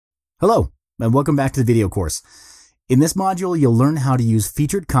Hello, and welcome back to the video course. In this module, you'll learn how to use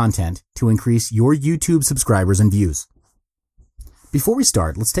featured content to increase your YouTube subscribers and views. Before we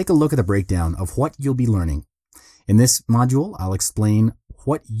start, let's take a look at the breakdown of what you'll be learning. In this module, I'll explain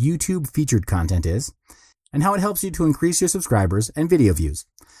what YouTube featured content is and how it helps you to increase your subscribers and video views.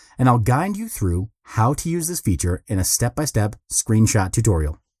 And I'll guide you through how to use this feature in a step-by-step screenshot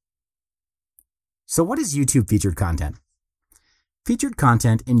tutorial. So what is YouTube featured content? Featured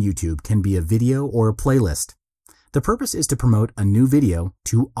content in YouTube can be a video or a playlist. The purpose is to promote a new video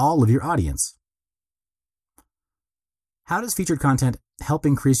to all of your audience. How does featured content help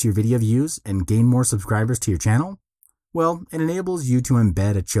increase your video views and gain more subscribers to your channel? Well, it enables you to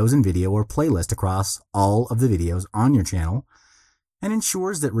embed a chosen video or playlist across all of the videos on your channel and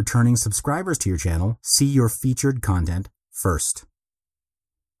ensures that returning subscribers to your channel see your featured content first.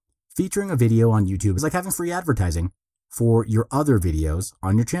 Featuring a video on YouTube is like having free advertising for your other videos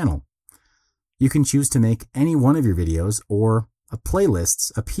on your channel. You can choose to make any one of your videos or playlists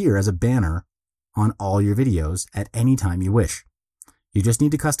appear as a banner on all your videos at any time you wish. You just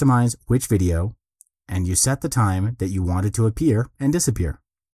need to customize which video and you set the time that you want it to appear and disappear.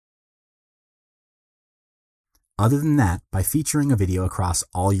 Other than that, by featuring a video across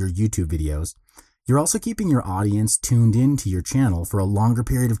all your YouTube videos, you're also keeping your audience tuned in to your channel for a longer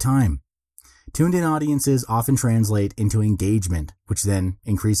period of time. Tuned-in audiences often translate into engagement, which then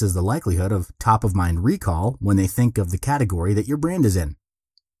increases the likelihood of top-of-mind recall when they think of the category that your brand is in.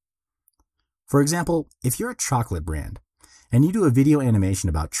 For example, if you're a chocolate brand and you do a video animation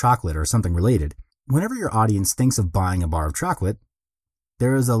about chocolate or something related, whenever your audience thinks of buying a bar of chocolate,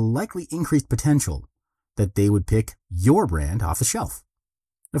 there is a likely increased potential that they would pick your brand off the shelf.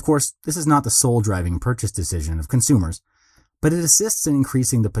 Of course, this is not the sole driving purchase decision of consumers, but it assists in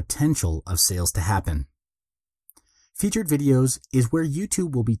increasing the potential of sales to happen. Featured videos is where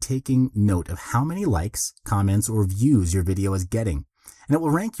YouTube will be taking note of how many likes, comments, or views your video is getting, and it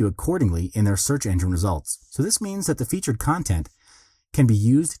will rank you accordingly in their search engine results. So this means that the featured content can be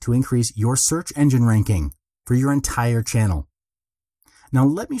used to increase your search engine ranking for your entire channel. Now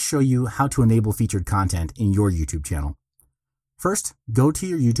let me show you how to enable featured content in your YouTube channel. First, go to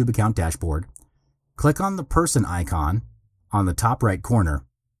your YouTube account dashboard, click on the person icon on the top right corner,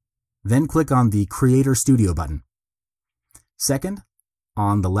 then click on the Creator Studio button. Second,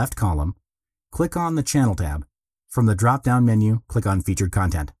 on the left column, click on the Channel tab. From the drop-down menu, click on Featured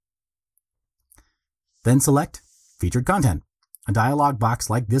Content. Then select Featured Content. A dialog box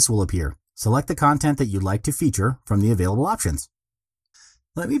like this will appear. Select the content that you'd like to feature from the available options.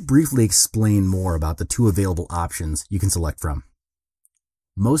 Let me briefly explain more about the two available options you can select from.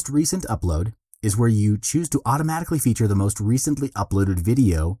 Most Recent Upload is where you choose to automatically feature the most recently uploaded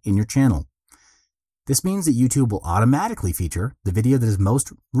video in your channel. This means that YouTube will automatically feature the video that is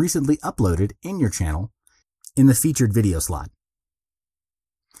most recently uploaded in your channel in the featured video slot.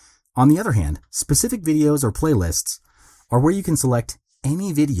 On the other hand, specific videos or playlists are where you can select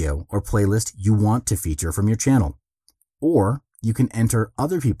any video or playlist you want to feature from your channel, or you can enter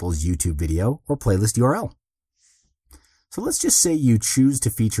other people's YouTube video or playlist URL. So let's just say you choose to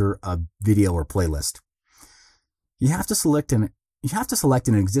feature a video or playlist. You have to select an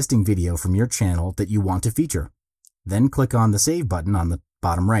existing video from your channel that you want to feature. Then click on the Save button on the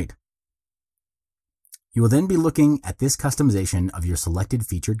bottom right. You will then be looking at this customization of your selected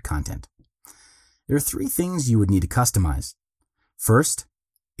featured content. There are three things you would need to customize. First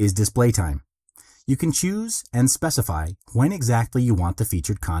is display time. You can choose and specify when exactly you want the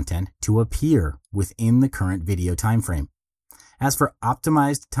featured content to appear within the current video time frame. As for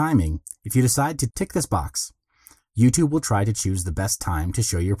optimized timing, if you decide to tick this box, YouTube will try to choose the best time to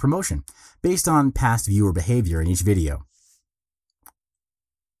show your promotion based on past viewer behavior in each video.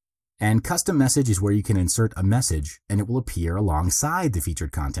 And custom message is where you can insert a message and it will appear alongside the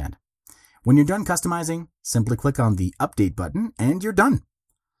featured content. When you're done customizing, simply click on the Update button and you're done.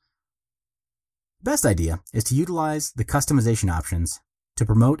 The best idea is to utilize the customization options to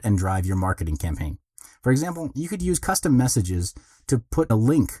promote and drive your marketing campaign. For example, you could use custom messages to put a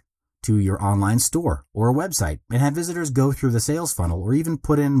link to your online store or a website and have visitors go through the sales funnel, or even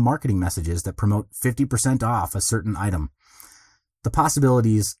put in marketing messages that promote 50% off a certain item. The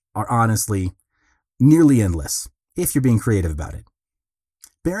possibilities are honestly nearly endless if you're being creative about it.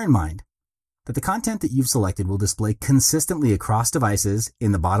 Bear in mind that the content that you've selected will display consistently across devices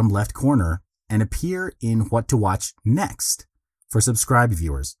in the bottom left corner and appear in What to Watch Next for subscribed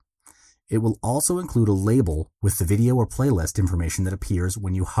viewers. It will also include a label with the video or playlist information that appears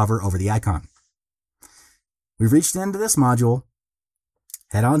when you hover over the icon. We've reached the end of this module.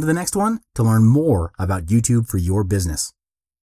 Head on to the next one to learn more about YouTube for your business.